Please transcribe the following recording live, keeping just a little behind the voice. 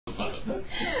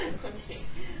Okay.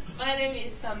 My name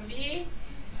is Tambi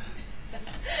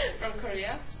from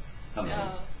Korea.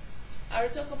 Hello. I will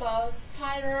talk about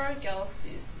spiral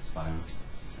galaxies. Spiral.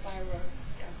 Spiral,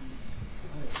 yeah.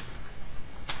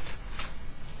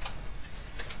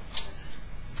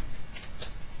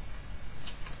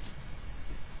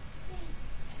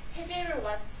 Have you ever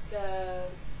watched the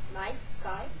night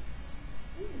sky?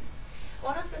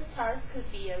 One of the stars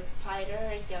could be a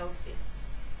spiral galaxies.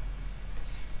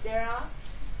 There are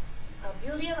a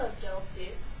billion of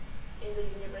galaxies in the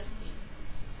universe.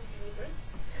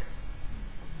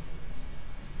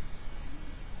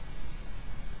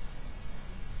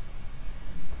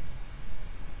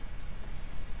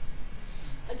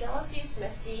 A galaxy is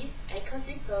massive and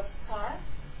consists of stars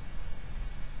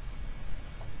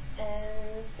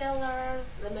and stellar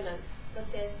remnants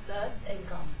such as dust and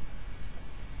gas.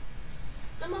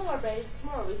 Some are very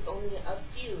small with only a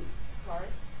few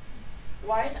stars,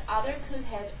 while the other could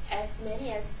have as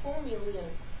many as 4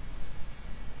 million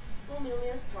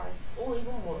stars, or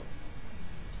even more.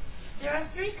 There are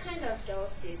three kinds of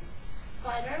galaxies: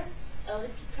 spiral,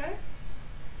 elliptical,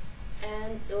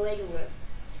 and irregular.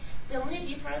 The only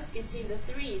difference between the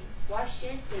three is what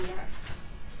shape they are.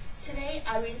 Today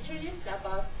I will introduce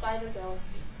about spiral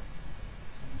galaxy.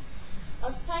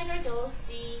 A spiral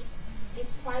galaxy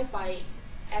described by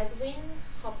Edwin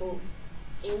Hubble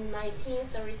in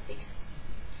 1936.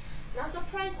 Not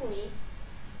surprisingly,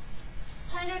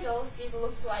 spiral galaxies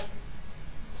looks like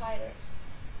spider.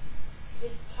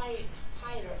 This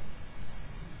spider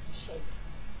shape.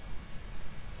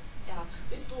 Yeah,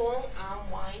 with long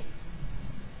arm wide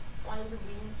wing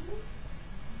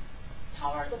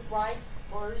toward the bright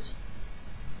bulge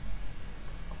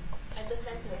at the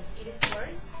center. It is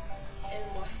large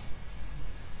and wide.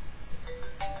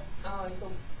 It's a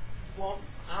long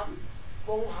arms.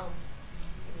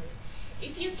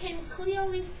 If you can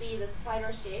clearly see the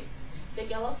spider shape, the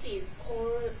galaxy is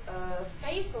called a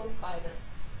face-on spider.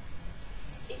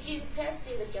 If you test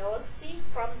the galaxy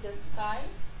from the sky,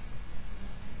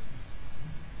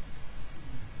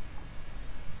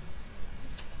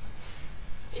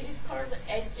 it is called the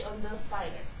edge on the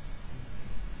spider.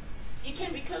 You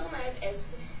can recognize edge.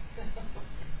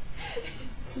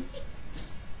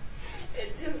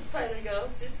 Edge on spider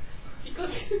galaxies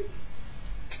because you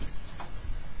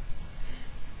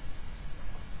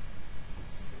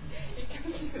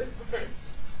can see the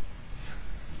birds.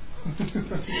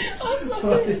 Oh,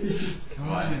 sorry. Come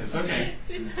on, it's okay.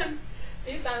 These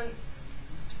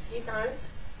aren't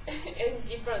any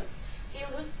different.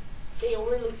 They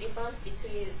only look different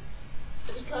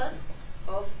because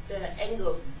of the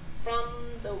angle from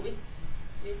the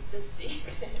with the sea.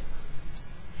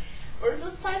 Also,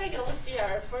 spider galaxies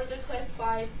are further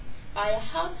classified by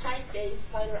how tight their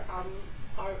spider arm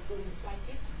are like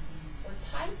this, or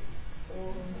tight,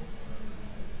 or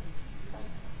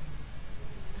like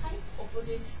tight,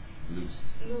 opposite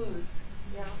loose.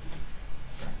 Yeah.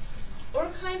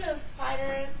 All kind of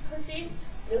spider consist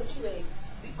Milky Way.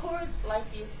 We call it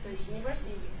like this, the universe is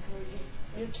called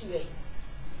Milky Way.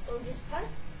 On this part,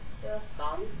 there are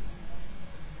sun.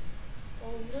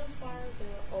 On the little far,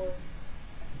 there are Earth.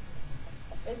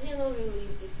 As you know, we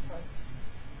leave this part.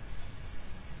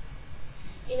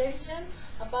 In addition,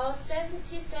 about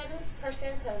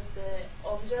 77% of the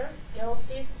observed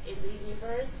galaxies in the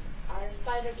universe are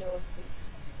spider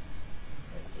galaxies.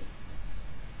 Like this.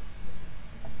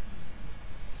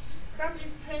 From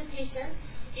this presentation,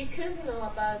 you could know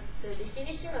about the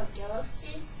definition of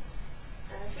galaxy,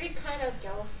 three kinds of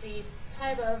galaxy,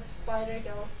 type of spider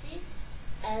galaxy,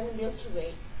 and Milky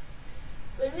Way.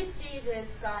 When we see the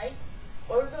sky,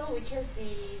 although we can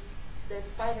see the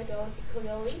spider galaxy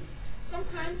clearly,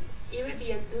 sometimes it will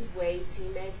be a good way to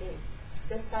imagine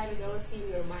the spider galaxy in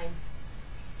your mind.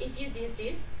 If you did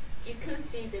this, you could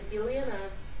see the billion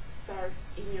of stars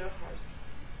in your heart.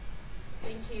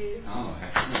 Thank you. Oh,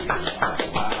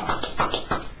 excellent. Wow.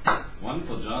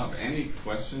 Wonderful job. Any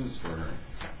questions for her?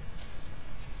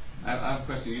 I have a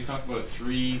question. You talked about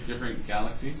three different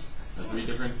galaxies? Three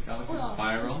different galaxies? Well,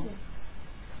 spiral?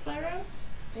 Spiral,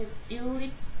 and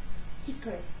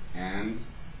elliptical. And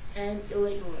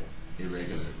irregular.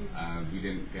 Irregular. We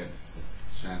didn't get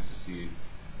a chance to see,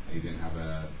 you didn't have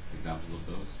examples of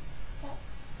those?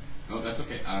 No, that's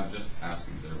okay. I'm just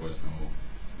asking. There was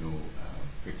no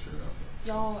picture of it.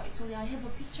 Yeah, actually I have a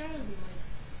picture in my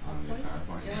on the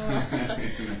PowerPoint. Yeah.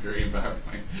 In the green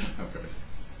PowerPoint, of course.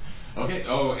 Okay,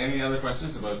 any other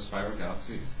questions about spiral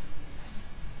galaxies?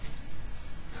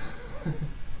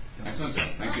 Excellent job.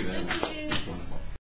 Thank you very much. Thank you. Wonderful.